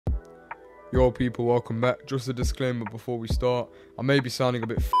Yo people, welcome back. Just a disclaimer before we start. I may be sounding a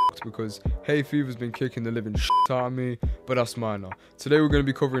bit f***ed because hay fever's been kicking the living shit out of me, but that's minor. Today we're going to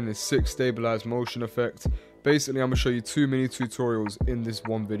be covering this 6 stabilized motion effect. Basically, I'm going to show you 2 mini tutorials in this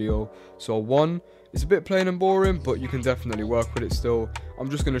one video. So one, it's a bit plain and boring, but you can definitely work with it still.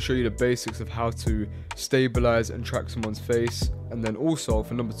 I'm just going to show you the basics of how to stabilize and track someone's face. And then also,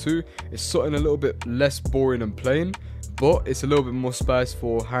 for number 2, it's something a little bit less boring and plain, but it's a little bit more spice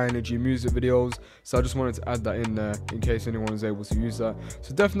for high energy music videos, so I just wanted to add that in there in case anyone is able to use that.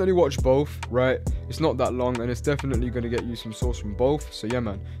 So definitely watch both, right? It's not that long and it's definitely going to get you some source from both. So yeah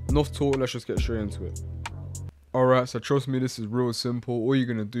man, enough talk, let's just get straight into it. Alright, so trust me, this is real simple. All you're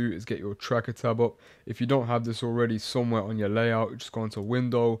going to do is get your tracker tab up. If you don't have this already somewhere on your layout, just go into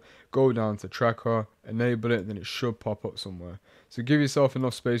window, go down to tracker, enable it, then it should pop up somewhere. So give yourself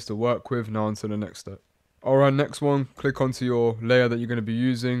enough space to work with. Now on to the next step. Alright, next one, click onto your layer that you're going to be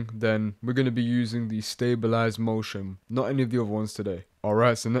using. Then we're going to be using the stabilized motion, not any of the other ones today.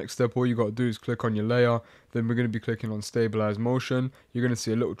 Alright, so next step, all you got to do is click on your layer. Then we're going to be clicking on stabilized motion. You're going to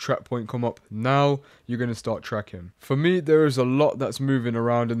see a little track point come up. Now you're going to start tracking. For me, there is a lot that's moving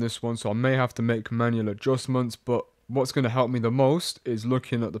around in this one, so I may have to make manual adjustments. But what's going to help me the most is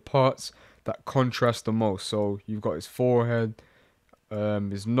looking at the parts that contrast the most. So you've got his forehead,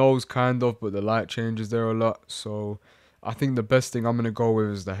 his nose kind of, but the light changes there a lot. So I think the best thing I'm going to go with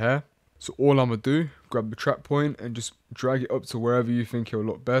is the hair. So all I'm going to do, grab the track point and just drag it up to wherever you think it'll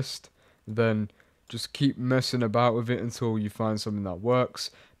look best. Then just keep messing about with it until you find something that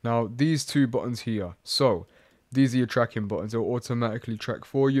works. Now these 2 buttons here, so these are your tracking buttons. They'll automatically track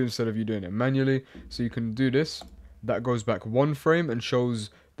for you instead of you doing it manually. So you can do this. That goes back 1 frame and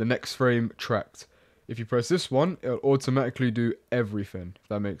shows the next frame tracked. If you press this one, it'll automatically do everything, if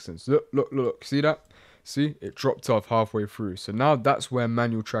that makes sense. Look, see that? See, it dropped off halfway through. So now that's where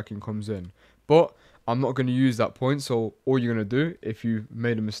manual tracking comes in. But I'm not going to use that point, so all you're going to do, if you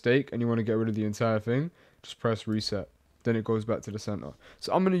made a mistake and you want to get rid of the entire thing, just press reset. Then it goes back to the center.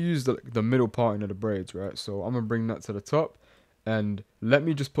 So I'm going to use the middle part of the braids, right? So I'm going to bring that to the top. And let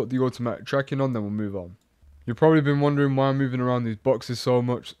me just put the automatic tracking on, then we'll move on. You've probably been wondering why I'm moving around these boxes so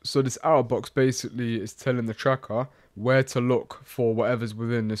much. So this outer box basically is telling the tracker where to look for whatever's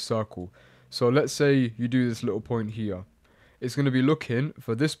within this circle. So let's say you do this little point here. It's going to be looking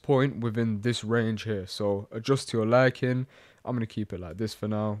for this point within this range here. So adjust to your liking. I'm going to keep it like this for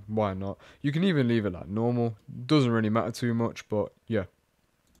now. Why not? You can even leave it like normal. Doesn't really matter too much, but yeah.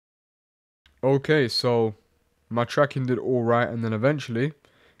 Okay, so my tracking did all right, and then eventually it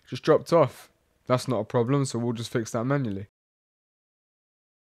just dropped off. That's not a problem, so we'll just fix that manually.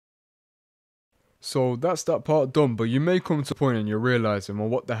 So that's that part done, but you may come to a point and you're realizing, well,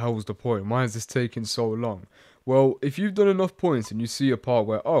 what the hell's the point? Why is this taking so long? Well, if you've done enough points and you see a part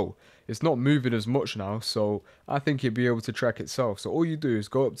where, oh, it's not moving as much now, so I think it'd be able to track itself. So all you do is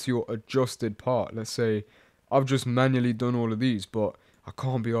go up to your adjusted part. Let's say I've just manually done all of these, but I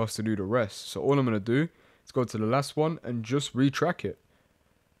can't be asked to do the rest. So all I'm going to do is go to the last one and just retrack it.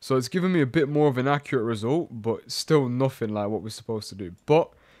 So it's given me a bit more of an accurate result, but still nothing like what we're supposed to do.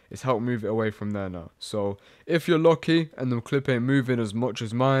 But it's helped move it away from there now. So if you're lucky and the clip ain't moving as much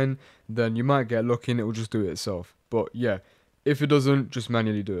as mine, then you might get lucky and it will just do it itself. But yeah, if it doesn't, just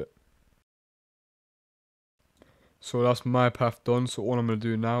manually do it. So that's my path done. So all I'm going to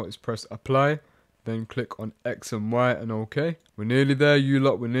do now is press apply, then click on X and Y and OK. We're nearly there, you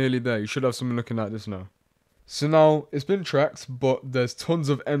lot, we're nearly there. You should have something looking like this now. So now it's been tracked, but there's tons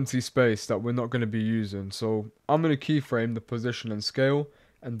of empty space that we're not going to be using. So I'm going to keyframe the position and scale,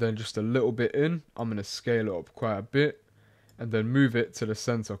 and then just a little bit in, I'm going to scale it up quite a bit, and then move it to the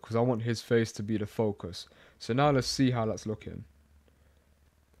center because I want his face to be the focus. So now let's see how that's looking.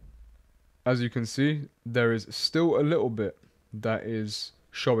 As you can see, there is still a little bit that is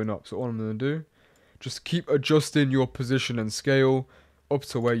showing up. So all I'm going to do, just keep adjusting your position and scale up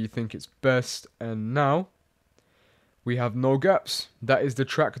to where you think it's best, and now we have no gaps. That is the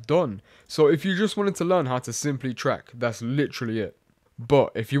track done. So if you just wanted to learn how to simply track, that's literally it.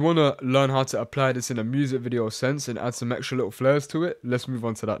 But if you want to learn how to apply this in a music video sense and add some extra little flares to it, let's move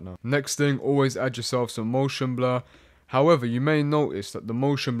on to that now. Next thing, always add yourself some motion blur. However, you may notice that the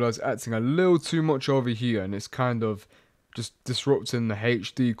motion blur is acting a little too much over here, and it's kind of just disrupting the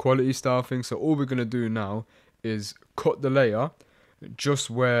HD quality style thing. So all we're going to do now is cut the layer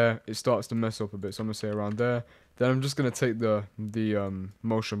just where it starts to mess up a bit. So I'm going to say around there. Then I'm just going to take the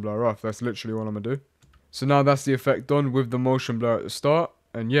motion blur off. That's literally what I'm going to do. So now that's the effect done with the motion blur at the start.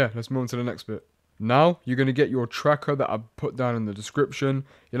 And yeah, let's move on to the next bit. Now you're going to get your tracker that I put down in the description.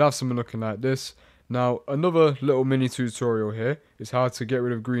 You'll have something looking like this. Now, another little mini tutorial here is how to get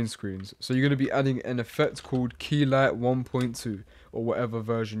rid of green screens. So you're going to be adding an effect called Keylight 1.2 or whatever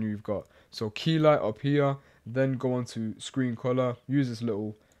version you've got. So Keylight up here, then go on to screen color, use this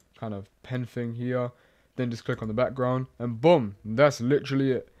little kind of pen thing here, then just click on the background and boom, that's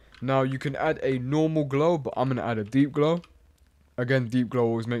literally it. Now you can add a normal glow, but I'm going to add a deep glow. Again, deep glow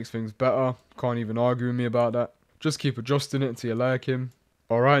always makes things better. Can't even argue with me about that. Just keep adjusting it until you like him.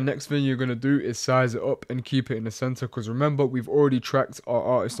 Alright, next thing you're going to do is size it up and keep it in the center, because remember, we've already tracked our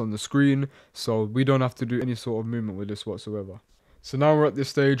artist on the screen, so we don't have to do any sort of movement with this whatsoever. So now we're at this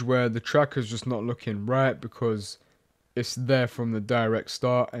stage where the tracker's just not looking right because it's there from the direct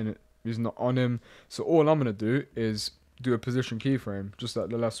start and it is not on him. So all I'm going to do is do a position keyframe, just like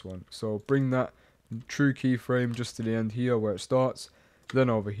the last one. So bring that true keyframe just to the end here where it starts. Then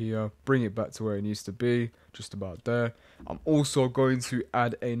over here, bring it back to where it needs to be, just about there. I'm also going to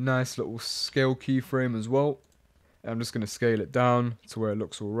add a nice little scale keyframe as well. I'm just going to scale it down to where it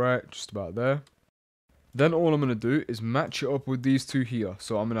looks alright, just about there. Then all I'm going to do is match it up with these two here.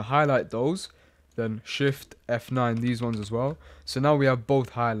 So I'm going to highlight those, then Shift F9 these ones as well. So now we have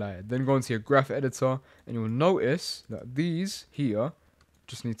both highlighted. Then go into your graph editor and you'll notice that these here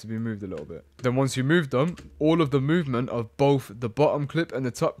just need to be moved a little bit. Then once you move them, all of the movement of both the bottom clip and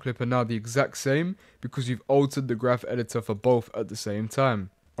the top clip are now the exact same because you've altered the graph editor for both at the same time.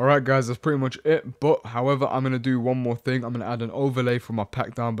 Alright guys, that's pretty much it, but however, I'm going to do one more thing. I'm going to add an overlay from my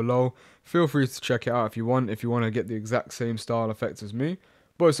pack down below. Feel free to check it out if you want to get the exact same style effect as me,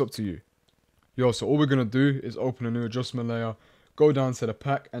 but it's up to you. Yo, so all we're going to do is open a new adjustment layer, go down to the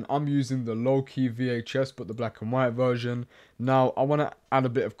pack, and I'm using the low-key VHS but the black and white version. Now I want to add a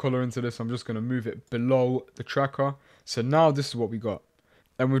bit of color into this. I'm just going to move it below the tracker. So now this is what we got,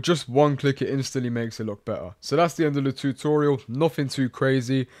 and with just one click it instantly makes it look better. So that's the end of the tutorial. Nothing too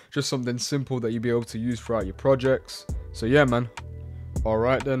crazy, just something simple that you'll be able to use throughout your projects. So yeah man,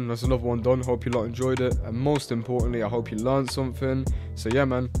 alright then, that's another one done. Hope you lot enjoyed it, and most importantly I hope you learned something. So yeah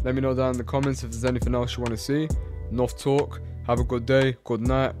man, let me know down in the comments if there's anything else you want to see. Enough talk. Have a good day, good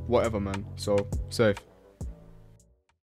night, whatever man. So, safe.